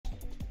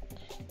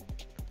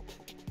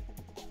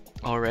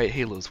Alright,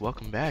 Halos,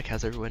 welcome back.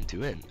 How's everyone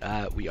doing?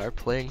 We are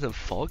playing some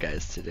Fall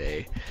Guys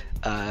today.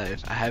 I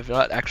have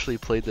not actually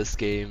played this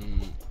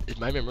game, in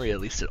my memory at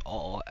least at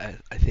all,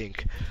 I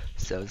think.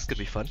 So this is gonna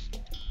be fun.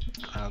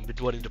 Been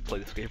wanting to play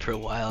this game for a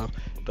while,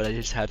 but I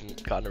just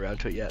hadn't gotten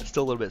around to it yet.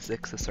 Still a little bit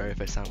sick, so sorry if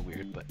I sound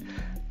weird, but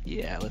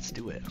yeah, let's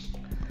do it.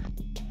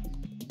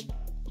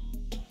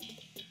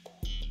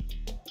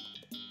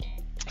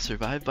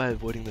 Survive by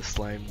avoiding the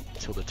slime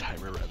till the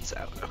timer runs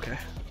out, okay?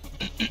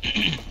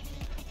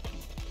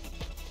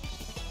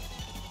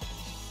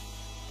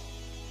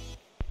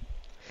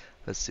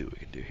 Let's see what we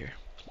can do here.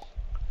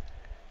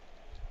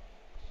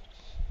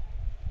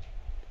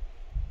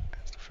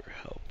 Ask for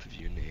help,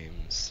 view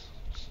names.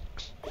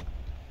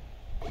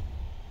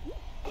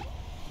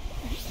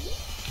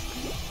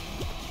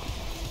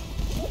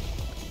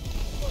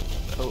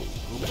 Oh,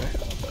 okay.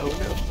 Oh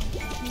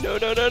no. No,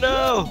 no, no,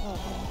 no!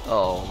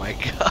 Oh my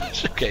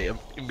gosh. Okay, I'm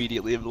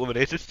immediately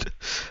eliminated.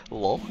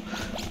 Lol.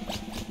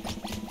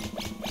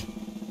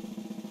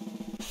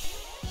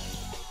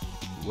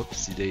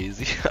 Whoopsie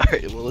daisy.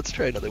 Alright, well, let's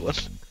try another one.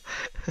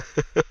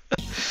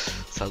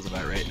 Sounds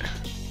about right.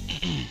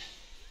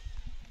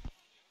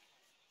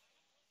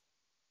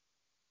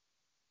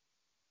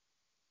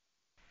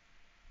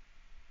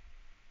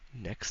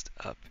 Next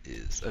up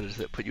is... Oh, does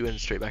it put you in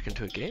straight back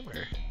into a game,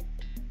 or...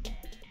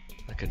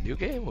 Like a new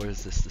game, or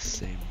is this the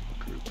same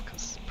group?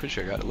 Because I'm pretty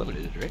sure I got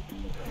eliminated, right?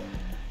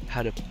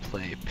 How to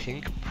play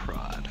Pink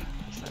Prod.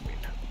 What does that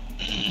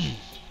mean?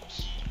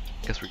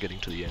 Guess we're getting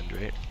to the end,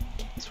 right?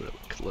 That's what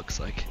it looks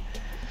like.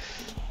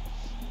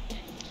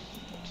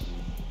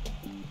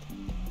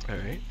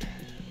 Alright.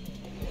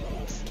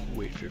 Let's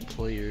wait for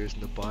players in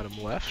the bottom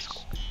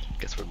left.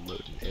 Guess we're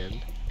loading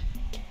in.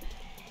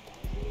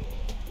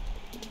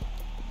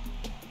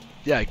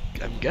 Yeah,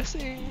 I'm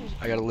guessing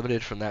I got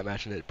eliminated from that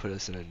match and it put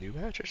us in a new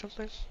match or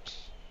something?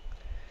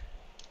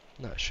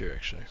 Not sure,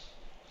 actually.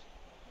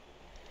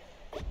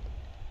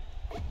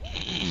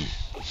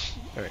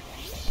 Alright.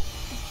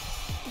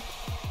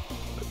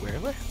 Where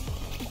am I?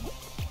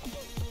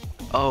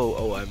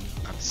 Oh, I'm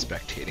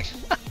spectating.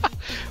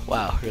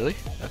 Wow, really?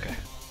 Okay.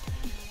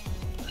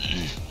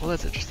 Well,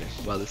 that's interesting.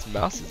 Wow, this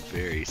mouse is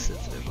very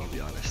sensitive, I'll be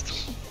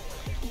honest.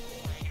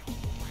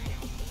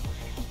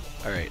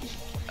 Alright.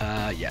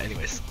 Yeah,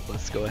 anyways,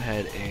 let's go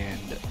ahead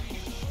and...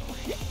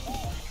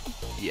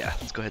 Yeah,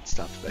 let's go ahead and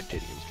stop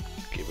spectating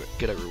and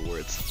get our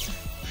rewards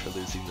for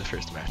losing the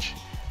first match.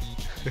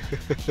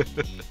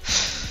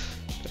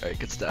 Alright,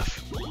 good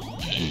stuff.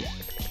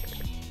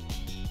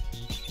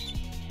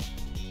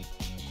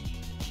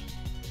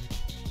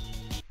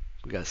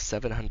 We got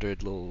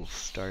 700 little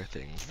star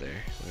things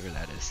there, whatever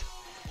that is.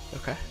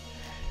 Okay.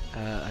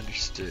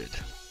 Understood.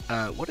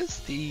 What is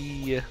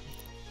the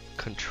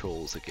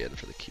controls again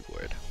for the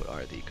keyboard? What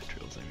are the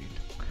controls, I mean?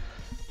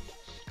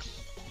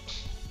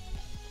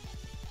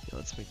 Yeah,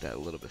 let's make that a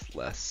little bit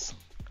less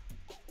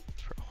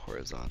for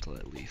horizontal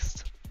at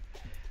least.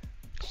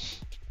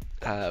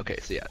 Okay,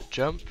 so yeah,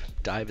 jump,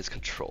 dive is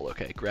control,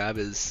 okay, grab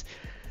is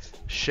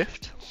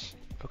shift,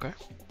 okay.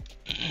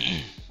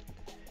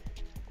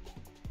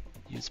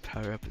 Use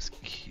power up as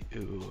Q,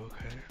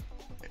 okay,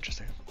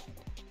 interesting.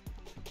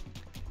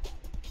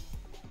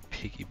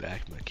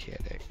 Piggyback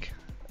mechanic.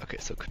 Okay,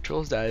 so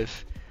controls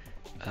dive,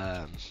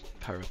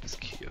 power up is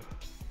Q.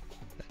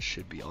 That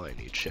should be all I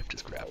need. Shift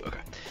is grab.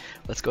 Okay,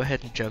 let's go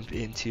ahead and jump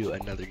into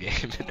another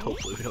game and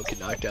hopefully we don't get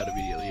knocked out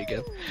immediately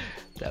again.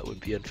 That would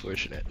be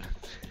unfortunate.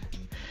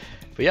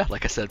 But yeah,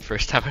 like I said,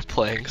 first time I'm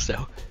playing,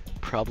 so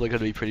probably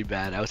gonna be pretty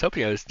bad. I was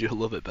hoping I would do a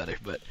little bit better,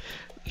 but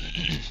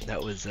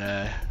that was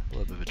a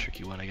little bit of a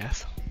tricky one, I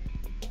guess.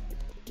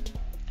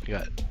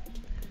 Got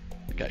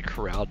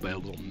corralled by a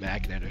little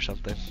magnet or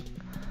something.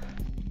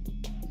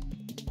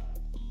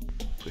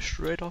 Pushed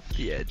right off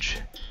the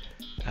edge.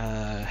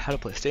 How to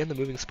play. Stay in the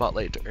moving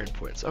spotlight to earn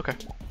points. Okay.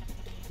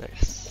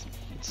 Nice.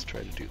 Let's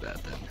try to do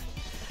that then.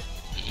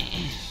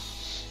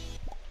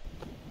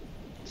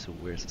 So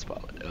where's the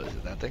spotlight? Oh, is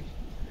it that thing?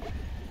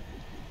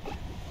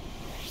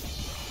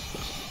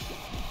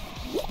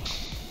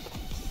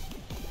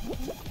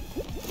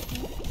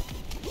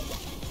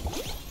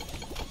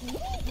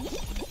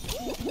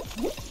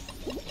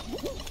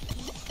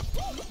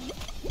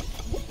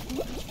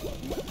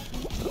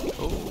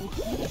 Oh,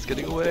 it's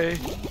getting away.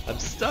 I'm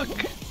stuck.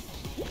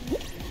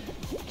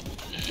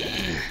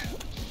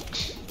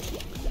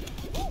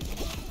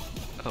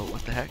 Oh,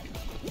 what the heck?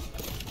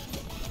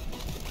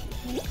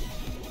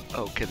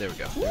 Oh, okay, there we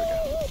go.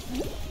 There we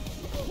go.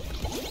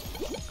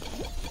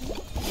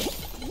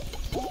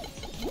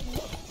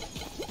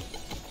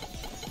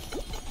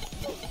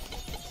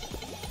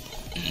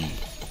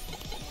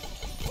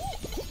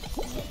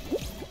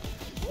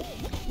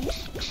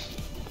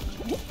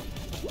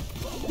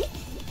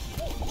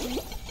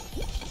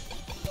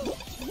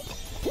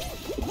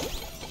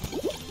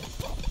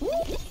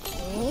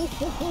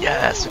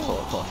 Yes, we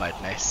qualified.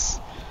 Nice.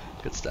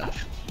 Good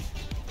stuff.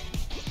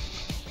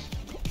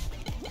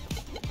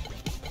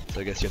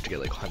 So I guess you have to get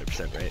like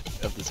 100% right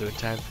of the zone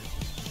time.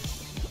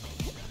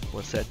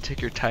 Once that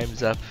ticker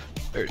time's up,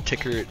 or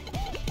ticker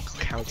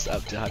counts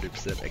up to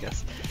 100%, I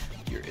guess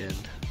you're in.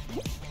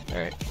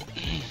 Alright.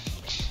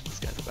 This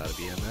guy's about to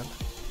be in then.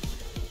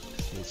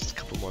 Just needs just a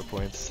couple more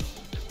points.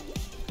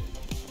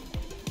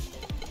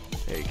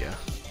 There you go.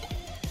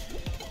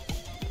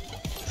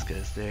 This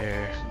guy's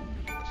there.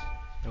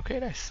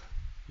 Okay, nice.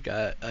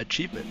 Got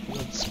achievement,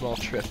 one small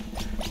trip,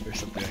 or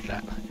something like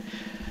that.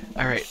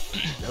 Alright,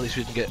 at least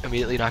we didn't get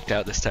immediately knocked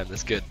out this time,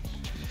 that's good.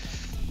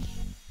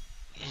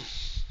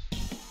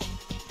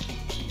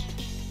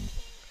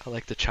 I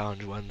like the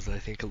challenge ones, I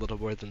think, a little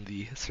more than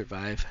the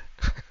survive.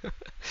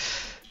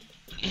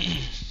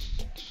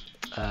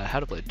 How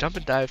to play. Jump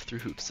and dive through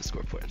hoops to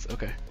score points.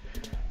 Okay.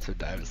 So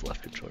dive is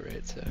left control,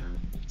 right? So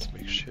let's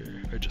make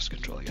sure, or just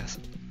control, I guess.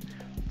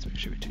 Let's make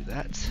sure we do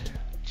that.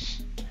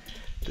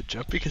 The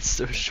jumping is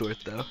so short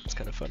though, it's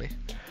kind of funny.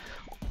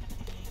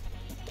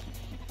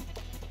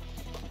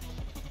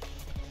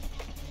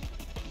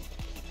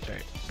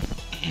 Alright,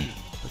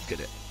 let's get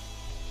it.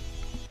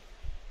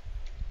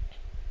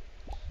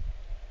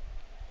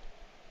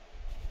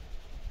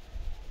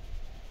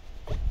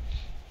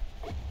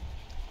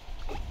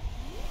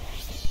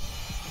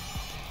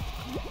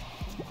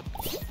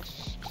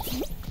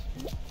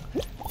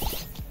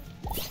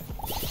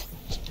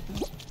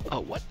 Oh,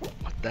 what?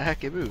 What the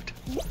heck? It moved.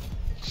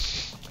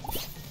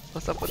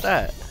 What's up with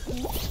that?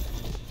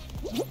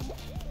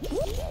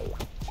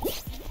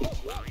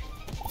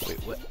 Wait,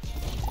 what?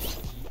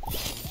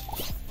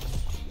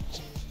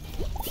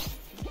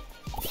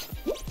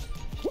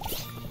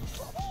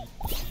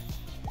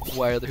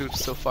 Why are the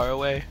hoops so far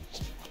away?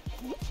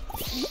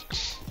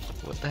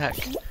 What the heck?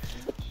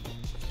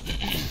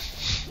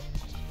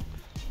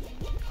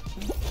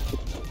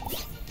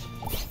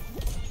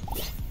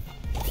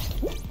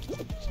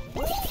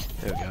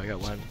 There we go, I got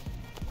one.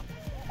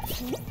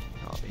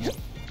 Oh man.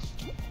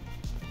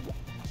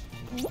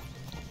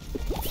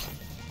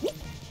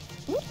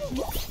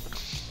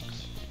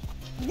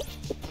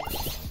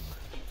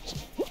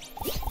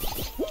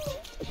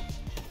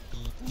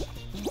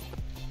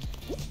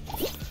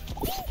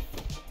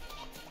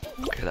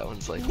 Okay, that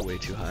one's like way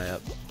too high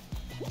up.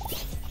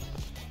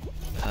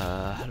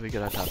 How do we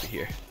get on top of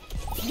here?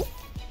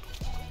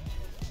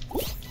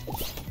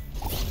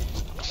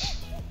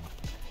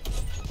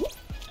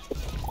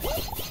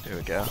 There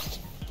we go.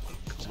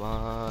 Come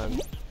on.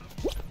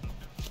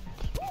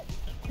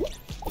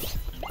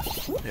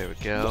 There we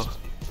go.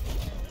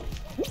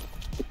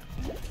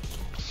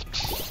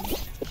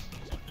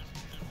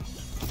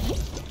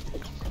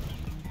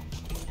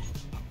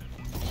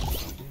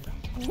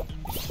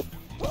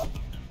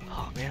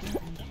 Oh man.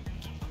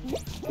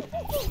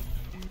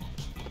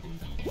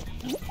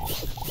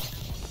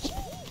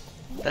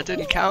 That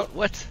didn't count?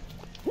 What?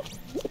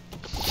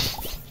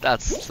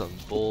 That's some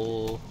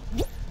bull.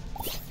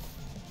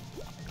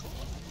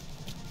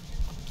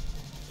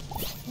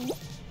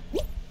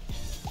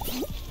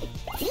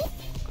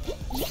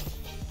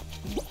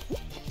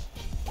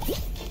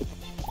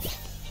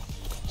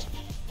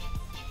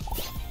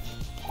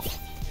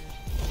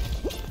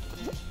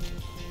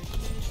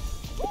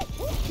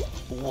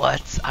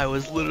 What? I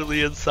was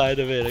literally inside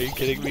of it. Are you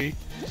kidding me?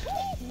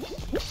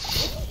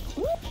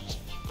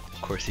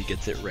 Of course he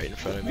gets it right in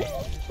front of me.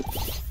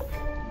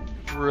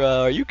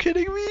 Bro, are you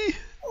kidding me?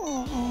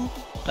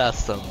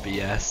 That's some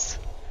BS.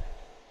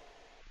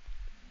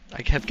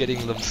 I kept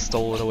getting them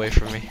stolen away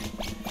from me.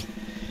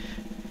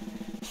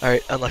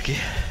 Alright, unlucky.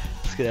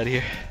 Let's get out of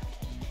here.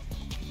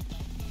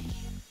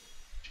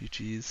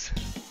 GG's.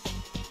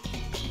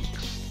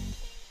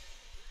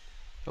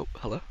 Oh,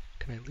 hello?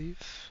 Can I leave?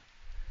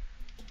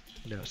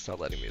 No, it's not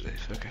letting me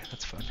leave. Okay,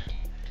 that's fine.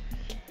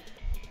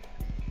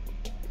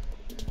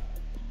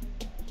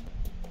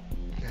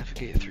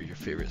 Navigate through your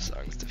favorite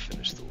songs to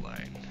finish the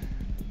line.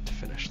 To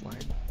finish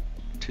line?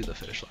 To the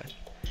finish line.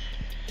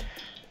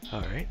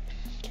 Alright.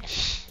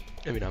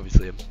 I mean,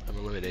 obviously I'm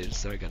eliminated,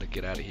 so I gotta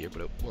get out of here,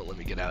 but it won't let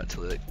me get out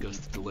until it goes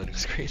to the loading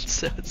screen,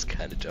 so it's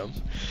kinda dumb.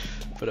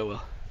 But I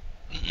will.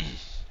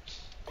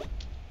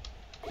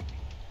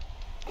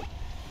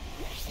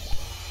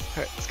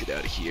 Alright, let's get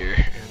out of here,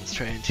 and let's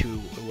try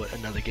into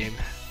another game.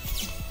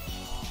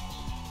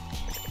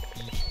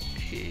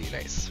 Hey,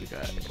 nice, we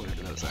got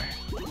whatever those are.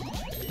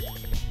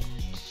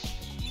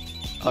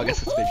 Oh, I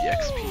guess it's maybe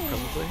XP,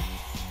 probably.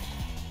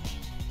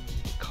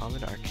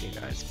 Common Arcane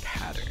Eyes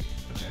Pattern,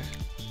 okay.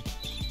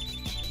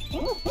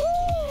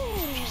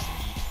 Interesting.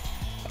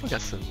 Oh, we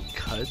got some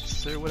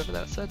cuts, or whatever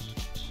that said.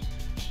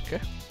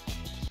 Okay.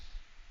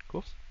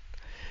 Cool.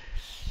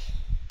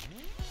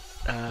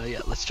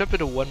 Yeah, let's jump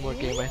into one more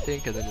game, I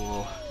think, and then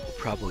we'll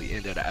probably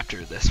end it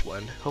after this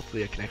one.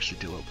 Hopefully I can actually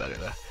do a little better,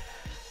 though.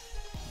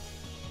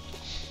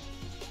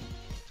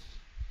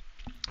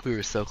 We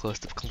were so close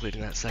to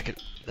completing that second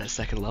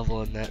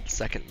level in that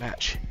second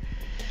match.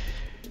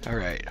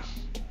 Alright.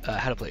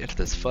 How to play. Enter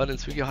this fun and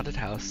spooky haunted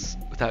house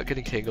without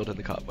getting tangled in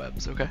the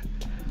cobwebs. Okay.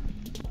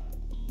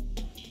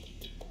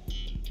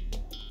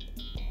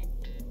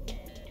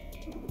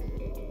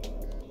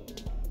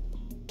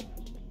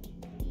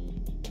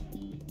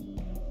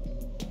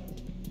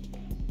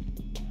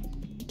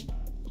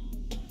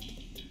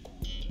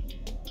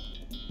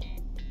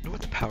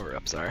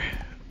 power-ups are.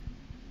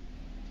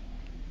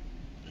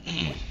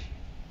 I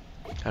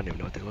don't even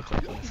know what they look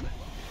like, honestly.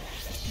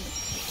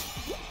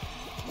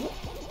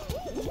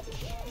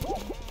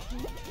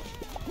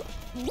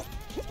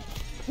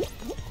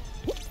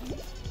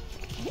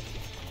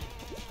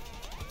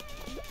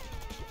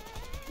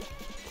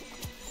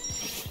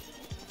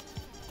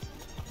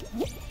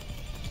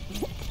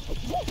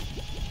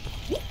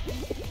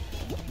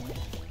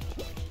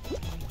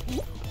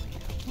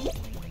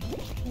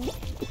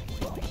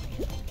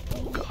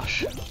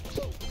 Gosh.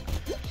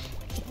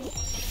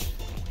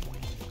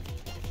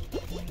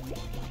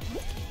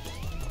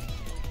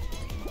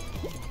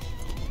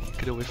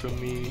 Get away from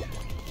me.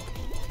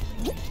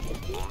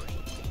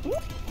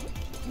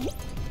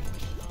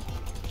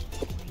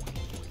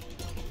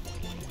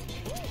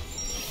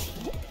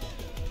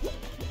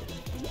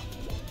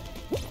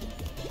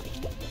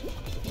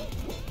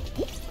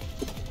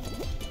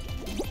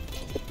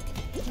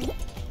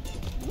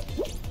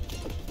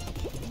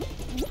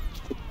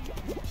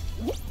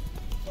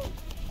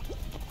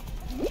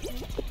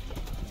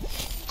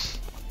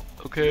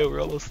 Okay,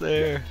 we're almost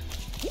there.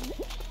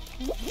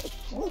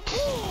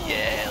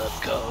 Yeah, let's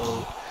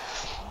go.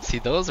 See,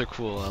 those are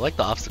cool. I like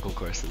the obstacle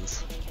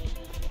courses.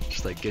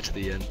 Just like get to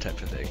the end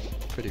type of thing.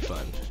 Pretty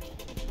fun.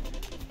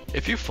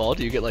 If you fall,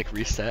 do you get like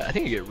reset? I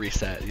think you get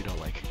reset. You don't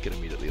like get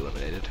immediately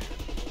eliminated.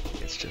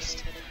 It's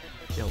just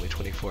the only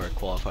 24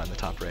 qualify in the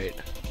top right,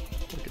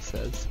 like it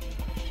says.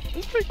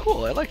 It's pretty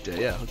cool. I liked it.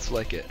 Yeah, let's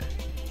like it.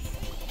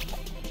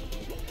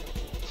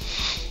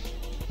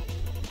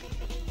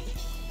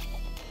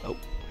 Oh,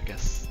 I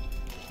guess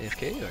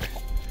AFK or?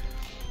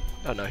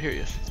 Oh no, here he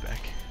is. He's back.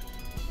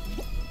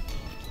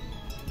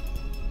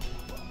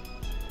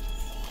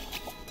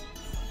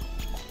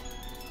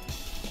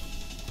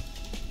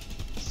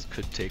 This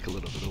could take a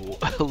little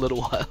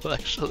while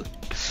actually.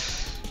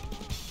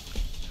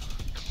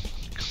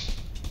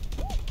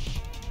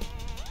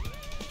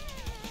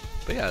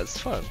 But yeah, it's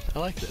fun. I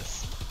like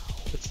this.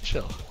 Let's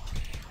chill.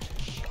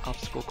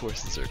 Obstacle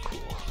courses are cool.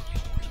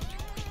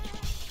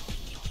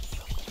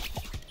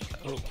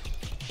 Oh.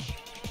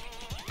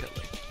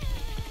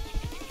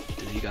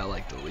 He got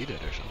like deleted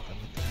or something.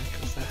 What the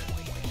heck was that?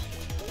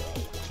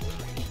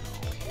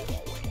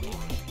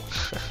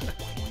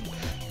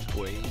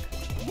 Boing.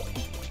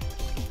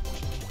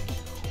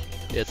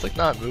 Yeah, it's like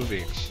not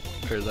moving,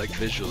 or like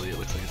visually it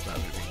looks like it's not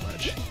moving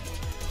much.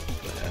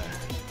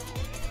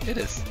 But it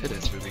is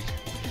moving.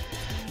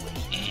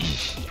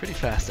 Pretty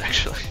fast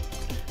actually.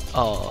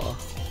 Oh.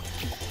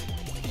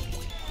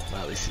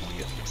 Well, at least he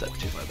didn't get set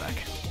too far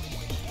back.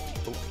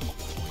 Oh.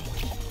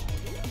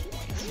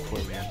 This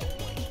poor man.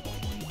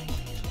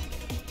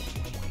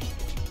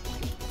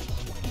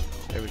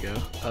 There we go.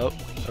 Oh.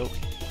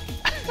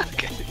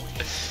 Okay.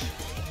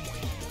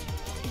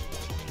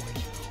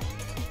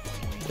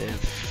 They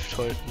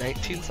have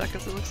 19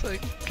 seconds it looks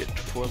like. Get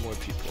 4 more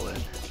people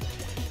in.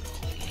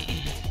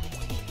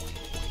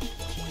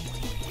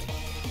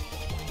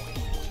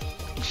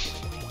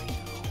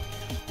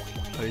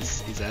 Oh,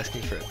 he's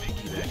asking for a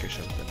piggyback or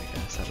something, I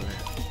guess. I don't know.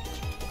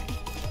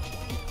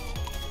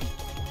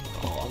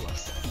 Oh,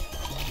 almost.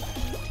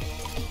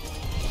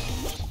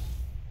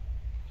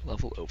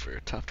 Level over.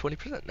 Top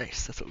 20%.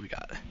 Nice. That's what we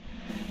got.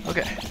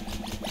 Okay.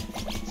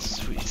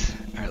 Sweet.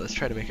 Alright, let's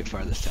try to make it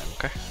far this time,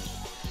 okay?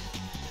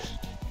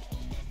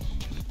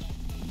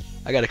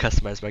 I gotta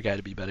customize my guy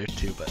to be better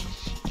too, but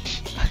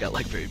I got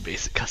like very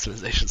basic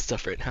customization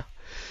stuff right now.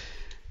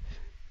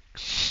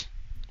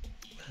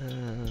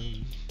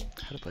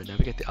 How do I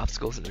navigate the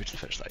obstacles and reach the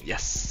finish line?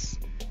 Yes!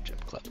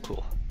 Jump club,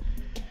 cool.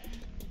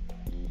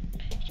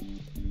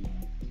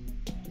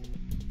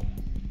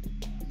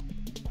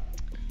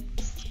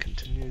 This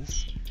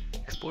continues.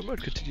 Explore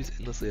mode continues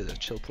endlessly at a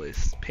chill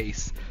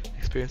pace.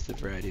 Experience the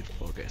variety of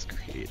Fall Guys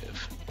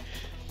creative.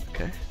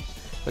 Okay.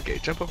 Okay,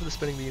 jump over the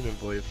spinning beam and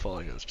avoid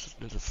falling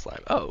into the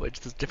slime. Oh, it's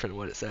just different than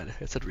what it said.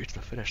 It said reach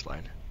the finish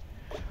line.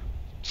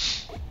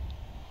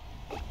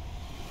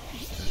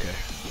 Okay.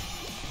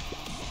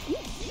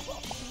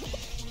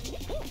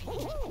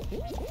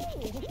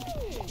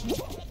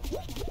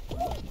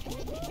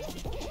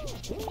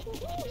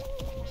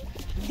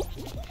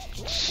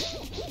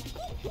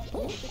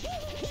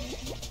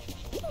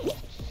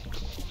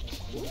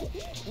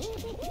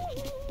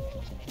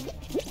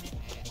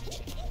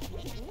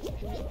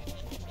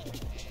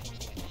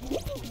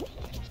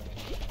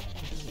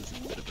 This is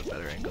a bit of a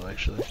better angle,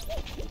 actually.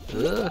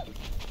 Ugh.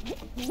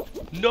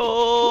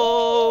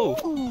 No!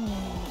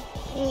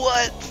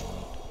 What?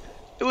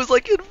 It was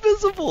like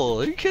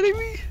invisible. Are you kidding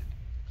me?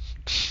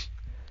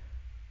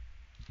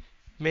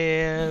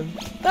 Man,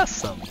 that's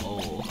some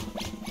bull.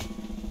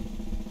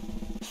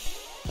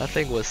 That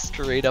thing was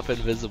straight up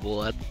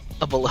invisible at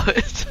below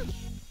it.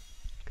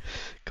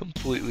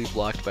 Completely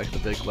blocked by the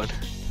big one.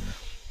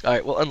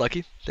 Alright, well,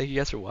 unlucky. Thank you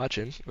guys for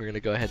watching. We're gonna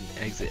go ahead and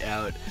exit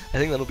out. I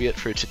think that'll be it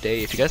for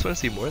today. If you guys want to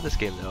see more of this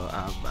game, though,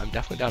 I'm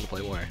definitely down to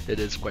play more. It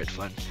is quite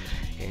fun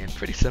and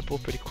pretty simple,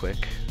 pretty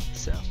quick.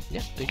 So,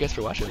 yeah, thank you guys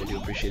for watching. I do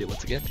appreciate it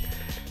once again.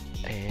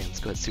 And let's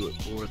go ahead and see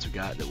what rewards we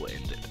got that will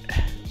end it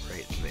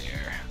right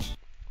there.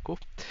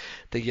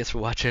 thank you guys for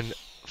watching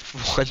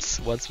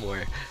once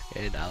more,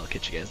 and I'll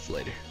catch you guys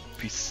later.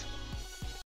 Peace.